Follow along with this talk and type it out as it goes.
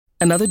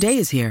Another day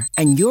is here,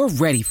 and you're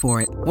ready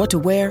for it. What to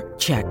wear?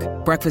 Check.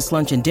 Breakfast,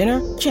 lunch, and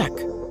dinner? Check.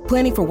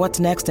 Planning for what's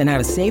next and how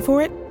to save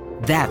for it?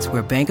 That's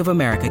where Bank of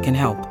America can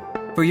help.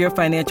 For your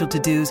financial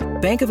to-dos,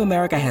 Bank of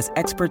America has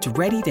experts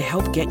ready to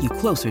help get you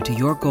closer to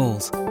your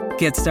goals.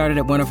 Get started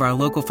at one of our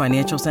local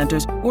financial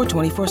centers or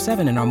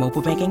 24/7 in our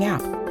mobile banking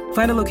app.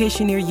 Find a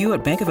location near you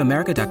at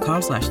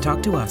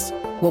bankofamerica.com/talktous.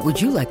 What would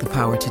you like the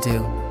power to do?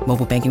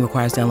 Mobile banking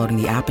requires downloading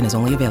the app and is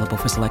only available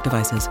for select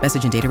devices.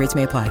 Message and data rates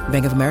may apply.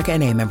 Bank of America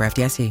N.A., member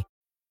FDIC.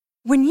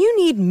 When you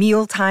need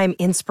mealtime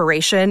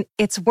inspiration,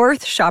 it's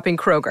worth shopping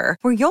Kroger,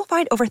 where you'll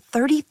find over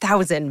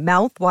 30,000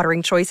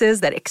 mouth-watering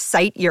choices that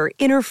excite your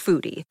inner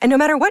foodie. And no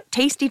matter what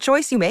tasty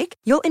choice you make,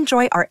 you'll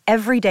enjoy our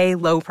everyday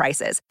low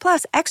prices,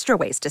 plus extra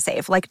ways to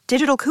save, like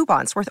digital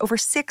coupons worth over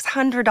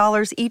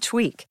 $600 each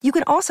week. You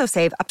can also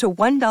save up to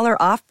 $1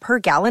 off per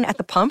gallon at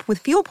the pump with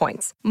fuel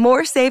points.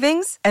 More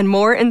savings and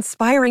more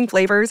inspiring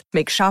flavors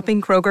make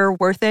shopping Kroger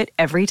worth it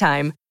every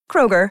time.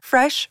 Kroger,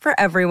 fresh for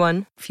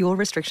everyone. Fuel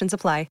restrictions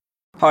apply.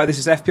 Hi, this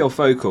is FPL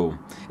Focal.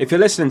 If you're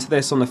listening to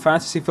this on the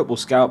Fantasy Football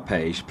Scout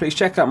page, please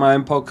check out my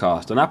own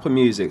podcast on Apple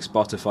Music,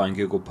 Spotify and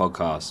Google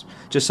Podcasts.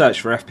 Just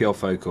search for FPL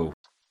Focal.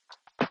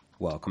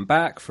 Welcome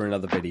back for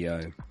another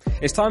video.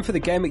 It's time for the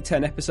Gameweek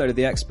 10 episode of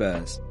The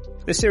Experts.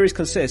 This series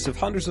consists of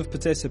hundreds of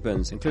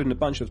participants, including a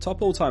bunch of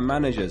top all-time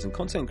managers and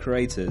content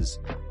creators.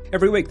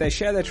 Every week they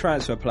share their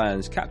transfer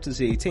plans,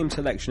 captaincy, team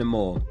selection and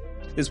more.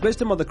 This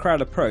wisdom of the crowd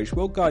approach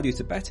will guide you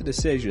to better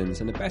decisions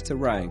and a better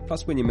rank,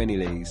 plus win your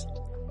mini-leagues.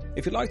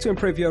 If you'd like to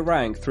improve your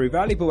rank through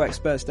valuable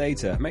experts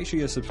data, make sure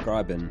you're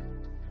subscribing.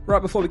 Right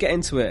before we get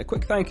into it, a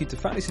quick thank you to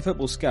Fantasy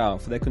Football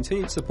Scout for their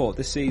continued support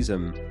this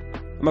season.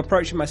 I'm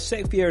approaching my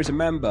 6th year as a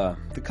member.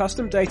 The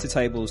custom data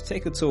tables,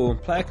 ticker tool,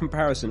 player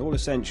comparison, all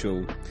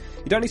essential.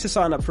 You don't need to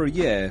sign up for a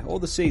year, or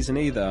the season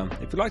either.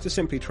 If you'd like to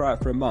simply try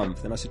it for a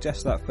month, then I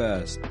suggest that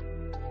first.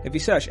 If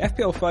you search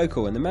FPL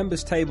Focal in the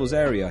members tables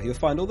area, you'll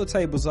find all the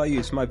tables I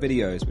use for my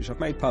videos, which I've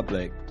made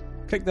public.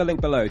 Click the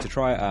link below to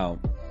try it out.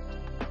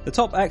 The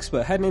top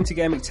expert heading into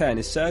Gameweek 10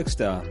 is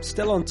Sergstar,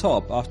 still on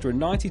top after a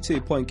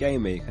 92-point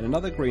game week and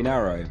another green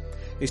arrow.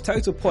 His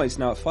total points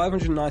now at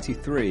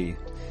 593.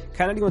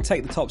 Can anyone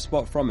take the top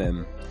spot from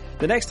him?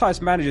 The next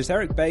highest manager is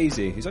Eric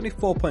Basie, who's only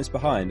 4 points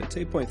behind at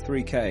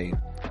 2.3k.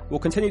 We'll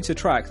continue to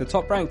track the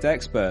top ranked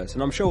experts,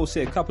 and I'm sure we'll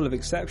see a couple of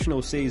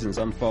exceptional seasons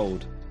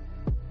unfold.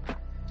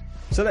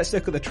 So let's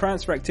look at the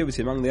transfer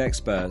activity among the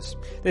experts.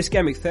 This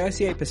game week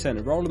 38%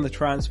 are rolling the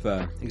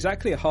transfer,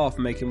 exactly a half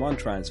are making one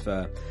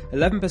transfer,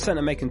 11%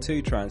 are making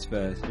two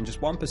transfers, and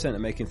just 1% are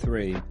making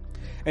three.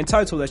 In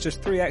total there's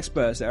just 3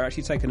 experts that are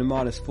actually taking a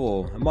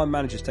 -4, and one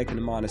manager's taking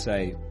a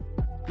 -8.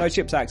 No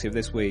chips active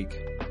this week.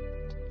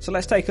 So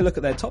let's take a look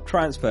at their top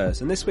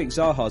transfers, and this week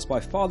Zaha's by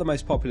far the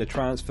most popular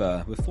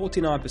transfer, with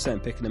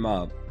 49% picking him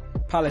up.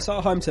 Palace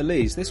are home to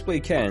Leeds this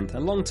weekend,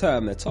 and long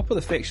term they're top of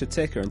the fixture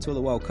ticker until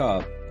the World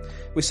Cup.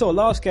 We saw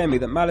last game week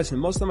that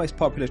Maddison was the most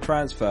popular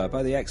transfer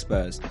by the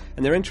experts,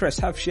 and their interests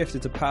have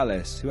shifted to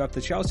Palace, who have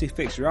the Chelsea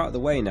fixture out of the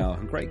way now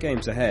and great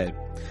games ahead.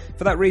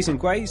 For that reason,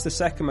 Gueye's the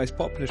second most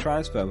popular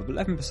transfer, with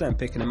 11%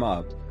 picking him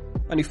up.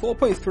 Only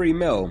 4.3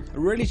 mil, a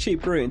really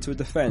cheap route into a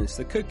defence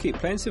that could keep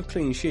plenty of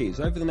clean sheets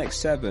over the next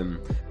 7,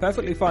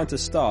 perfectly fine to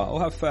start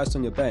or have first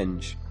on your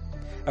bench.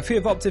 A few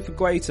have opted for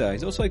Guaita,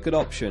 he's also a good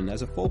option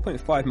as a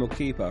 4.5 mil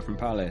keeper from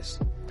Palace.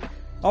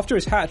 After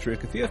his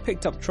hat-trick, a few have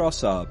picked up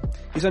Trossard.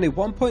 He's only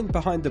 1 point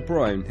behind De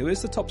Bruyne, who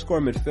is the top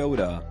scoring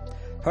midfielder.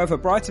 However,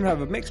 Brighton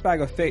have a mixed bag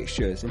of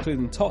fixtures,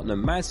 including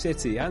Tottenham, Man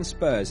City and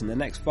Spurs in the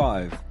next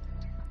 5.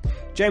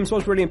 James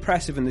was really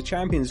impressive in the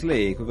Champions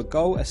League with a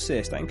goal,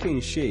 assist and clean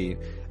sheet,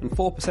 and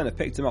 4% have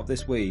picked him up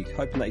this week,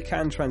 hoping that he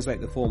can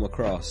translate the form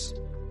across.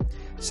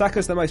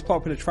 Saka's the most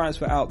popular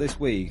transfer out this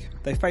week.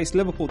 They face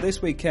Liverpool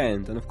this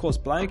weekend and of course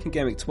blank in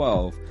Gameweek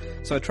 12,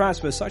 so a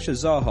transfer such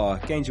as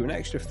Zaha gains you an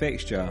extra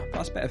fixture,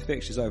 plus better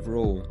fixtures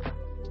overall.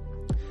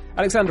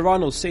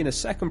 Alexander-Arnold's seen a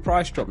second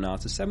price drop now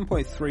to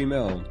 7.3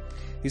 mil.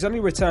 He's only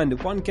returned in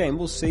 1 game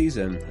all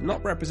season and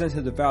not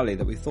represented the value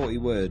that we thought he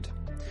would.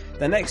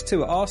 Their next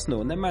 2 are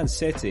Arsenal and then Man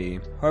City,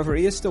 however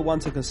he is still one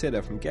to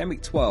consider from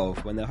Gameweek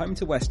 12 when they're home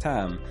to West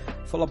Ham,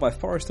 followed by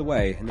Forest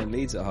away and then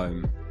Leeds at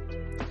home.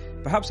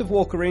 Perhaps with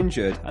Walker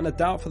injured and a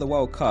doubt for the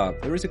World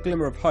Cup, there is a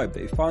glimmer of hope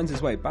that he finds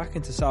his way back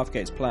into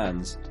Southgate's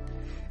plans.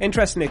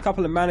 Interestingly, a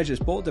couple of managers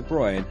bought De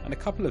Bruyne and a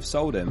couple have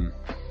sold him.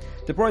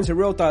 De Bruyne's a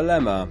real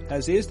dilemma,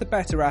 as he is the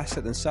better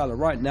asset than Salah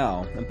right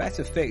now and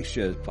better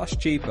fixtures, plus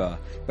cheaper,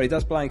 but he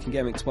does blank in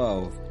Gameweek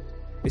 12.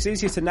 It's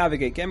easier to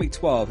navigate Gameweek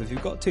 12 if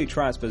you've got 2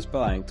 transfers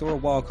blanked or a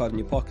wildcard in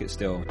your pocket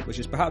still, which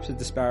is perhaps a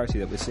disparity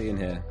that we're seeing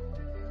here.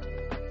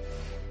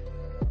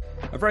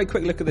 A very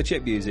quick look at the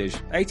chip usage.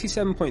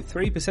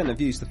 87.3% have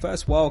used the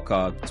first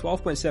wildcard,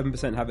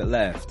 12.7% have it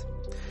left.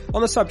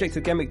 On the subject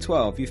of Gameweek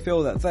 12, you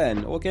feel that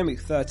then, or Gameweek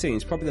 13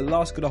 is probably the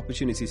last good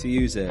opportunity to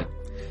use it.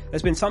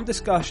 There's been some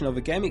discussion of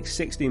a Gameweek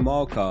 16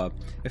 wildcard,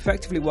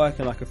 effectively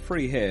working like a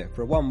free hit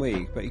for 1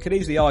 week, but you could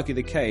easily argue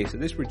the case that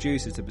this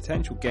reduces the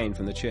potential gain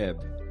from the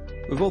chip.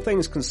 With all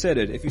things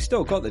considered, if you've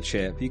still got the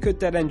chip, you could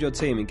dead end your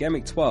team in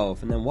Gameweek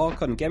 12 and then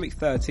wildcard in Gameweek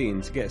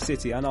 13 to get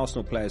City and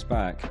Arsenal players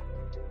back.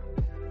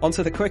 On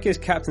to the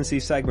quickest captaincy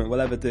segment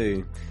we'll ever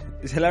do.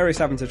 It's hilarious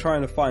having to try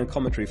and find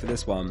commentary for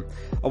this one.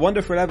 I wonder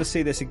if we'll ever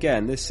see this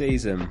again this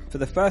season. For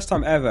the first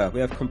time ever, we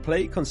have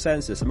complete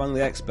consensus among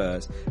the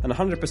experts and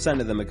 100%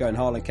 of them are going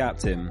Haaland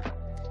captain.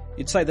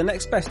 You'd say the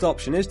next best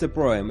option is De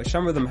Bruyne, which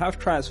some of them have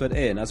transferred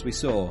in as we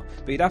saw,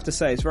 but you'd have to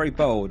say it's very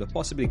bold or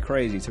possibly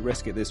crazy to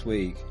risk it this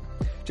week.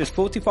 Just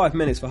 45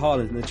 minutes for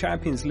Haaland in the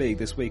Champions League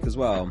this week as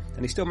well,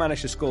 and he still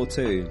managed to score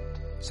 2.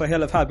 So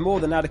he'll have had more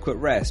than adequate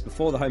rest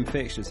before the home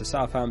fixtures to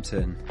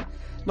Southampton.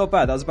 Not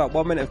bad, that was about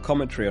 1 minute of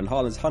commentary on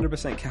Haaland's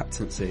 100%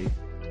 captaincy.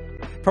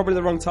 Probably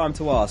the wrong time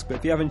to ask, but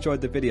if you have enjoyed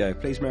the video,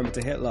 please remember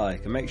to hit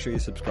like and make sure you're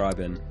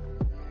subscribing.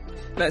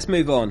 Let's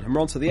move on, and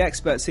we're on to the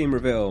expert team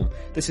reveal.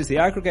 This is the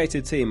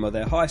aggregated team of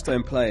their highest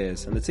owned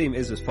players, and the team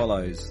is as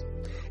follows.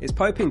 It's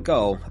Pope in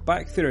goal, a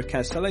back three of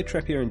Cancelo,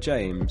 Trippier and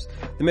James.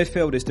 The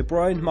midfield is De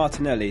Bruyne,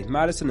 Martinelli,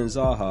 Maddison and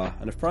Zaha,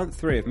 and a front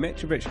three of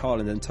Mitrovic,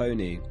 Haaland and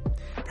Toney.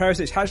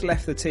 Perisic has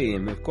left the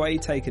team, with Gueye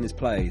taking his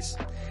place.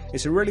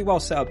 It's a really well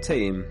set up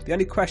team, the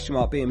only question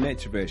mark being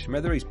Mitrovic and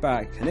whether he's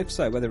back, and if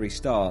so, whether he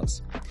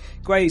starts.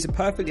 Gueye is a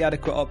perfectly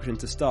adequate option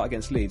to start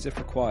against Leeds if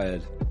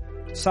required.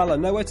 Salah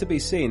nowhere to be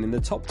seen in the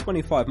top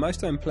 25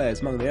 most owned players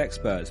among the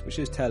experts, which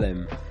is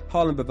telling.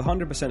 Haaland with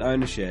 100%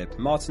 ownership,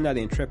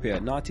 Martinelli and Trippier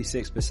at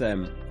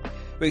 96%.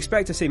 We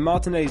expect to see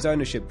Martinelli's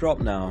ownership drop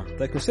now,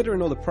 though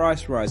considering all the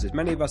price rises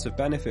many of us have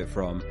benefited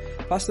from,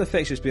 plus the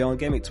fixtures beyond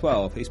Gameweek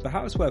 12, he's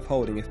perhaps worth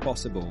holding if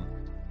possible.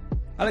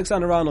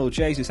 Alexander-Arnold,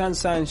 Jesus and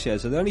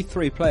Sanchez are the only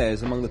 3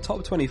 players among the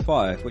top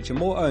 25 which are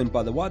more owned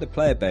by the wider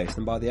player base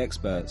than by the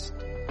experts.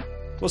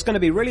 What's going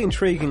to be really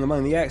intriguing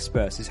among the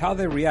experts is how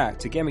they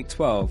react to Gameweek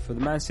 12 for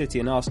the Man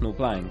City and Arsenal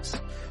blanks.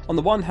 On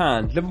the one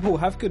hand, Liverpool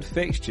have good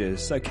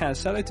fixtures, so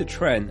Cancelo to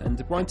Trent and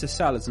De Bruyne to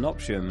Salah is an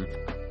option.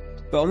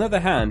 But on the other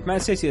hand,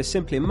 Man City are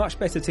simply a much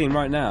better team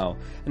right now,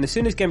 and as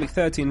soon as Gameweek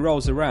 13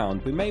 rolls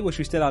around, we may wish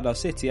we still had our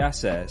City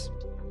assets.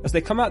 As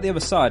they come out the other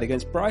side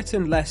against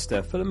Brighton,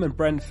 Leicester, Fulham and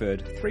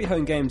Brentford, 3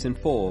 home games in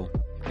 4.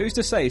 Who's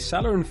to say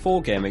Salah in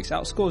 4 game weeks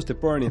outscores De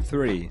Bruyne in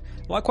 3,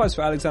 likewise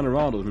for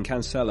Alexander-Arnold and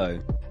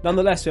Cancelo.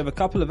 Nonetheless, we have a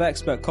couple of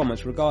expert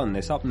comments regarding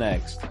this up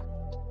next.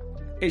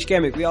 Each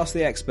game week we ask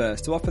the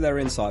experts to offer their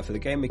insight for the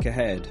game week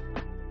ahead.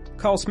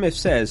 Carl Smith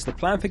says, the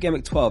plan for Game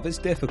Week 12 is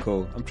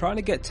difficult. I'm trying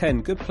to get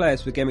 10 good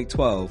players for Game Week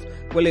 12.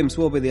 Williams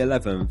will be the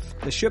 11th.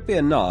 There should be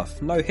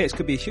enough. No hits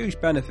could be a huge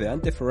benefit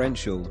and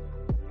differential.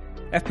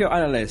 FPL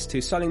analyst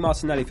who's selling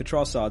Martinelli for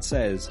Trossard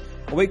says,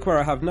 a week where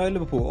I have no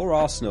Liverpool or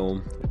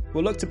Arsenal.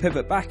 We'll look to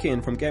pivot back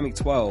in from Game Week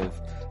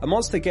 12. A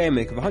monster game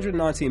week of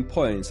 119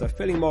 points, so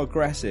feeling more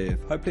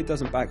aggressive. Hopefully it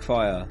doesn't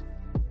backfire.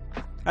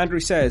 Andrew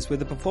says, with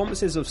the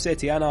performances of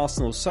City and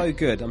Arsenal so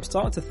good, I'm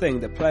starting to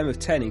think that playing with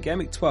 10 in Game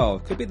Week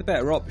 12 could be the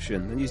better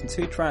option than using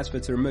 2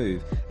 transfers to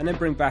remove and then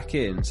bring back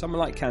in someone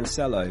like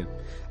Cancelo.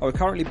 I would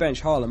currently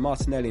bench Haaland,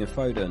 Martinelli and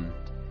Foden.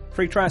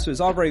 3 transfers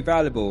are very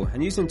valuable,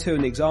 and using 2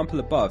 in the example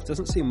above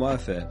doesn't seem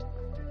worth it.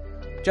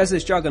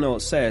 Jazz's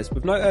Juggernaut says,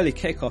 with no early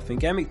kickoff in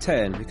Game Week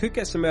 10, we could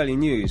get some early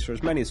news for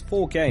as many as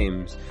 4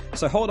 games,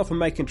 so hold off on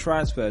making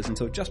transfers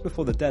until just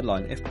before the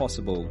deadline if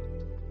possible.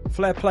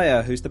 Flair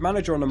Player, who's the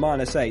manager on a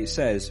 -8,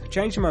 says,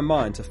 changing my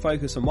mind to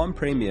focus on 1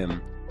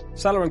 premium.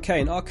 Salah and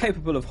Kane are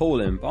capable of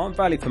hauling, but aren't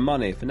value for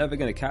money if we're never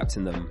going to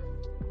captain them.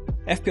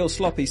 FPL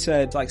Sloppy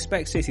said, I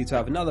expect City to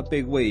have another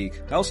big week.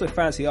 I also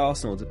fancy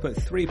Arsenal to put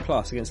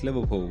 3+ against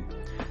Liverpool.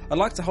 I'd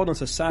like to hold on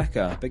to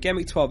Saka, but Game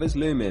Week 12 is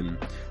looming.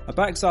 I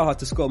back Zaha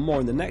to score more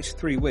in the next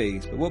 3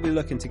 weeks, but we'll be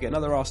looking to get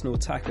another Arsenal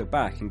attacker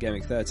back in Game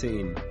Week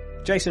 13.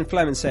 Jason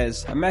Fleming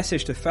says, a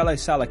message to fellow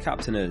Salah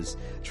captainers.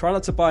 Try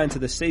not to buy into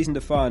the season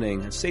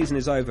defining and season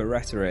is over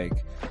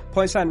rhetoric.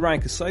 Points and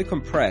rank are so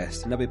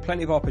compressed and there'll be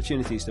plenty of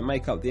opportunities to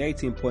make up the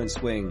 18-point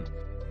swing.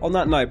 On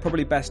that note,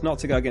 probably best not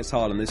to go against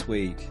Haaland this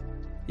week.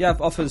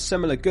 Yav offers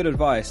similar good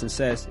advice and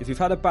says, if you've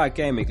had a bad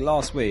game week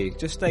last week,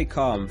 just stay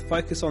calm,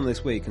 focus on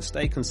this week and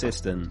stay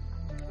consistent.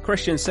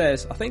 Christian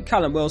says, I think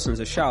Callum Wilson's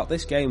a shout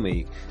this game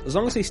week. As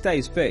long as he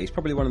stays fit, he's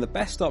probably one of the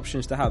best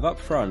options to have up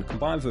front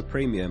combined with a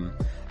premium.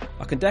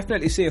 I can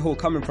definitely see a haul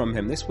coming from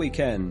him this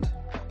weekend.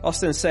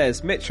 Austin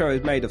says, Mitro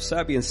is made of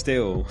Serbian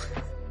steel.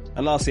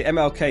 And lastly,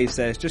 MLK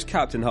says, just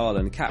captain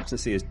Haaland,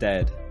 captaincy is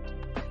dead.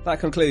 That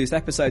concludes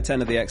episode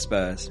 10 of The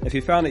Experts. If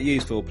you found it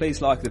useful,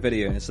 please like the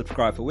video and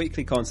subscribe for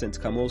weekly content to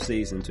come all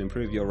season to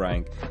improve your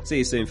rank. See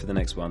you soon for the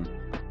next one.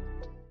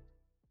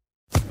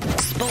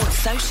 Sports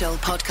Social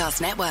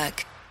Podcast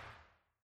Network.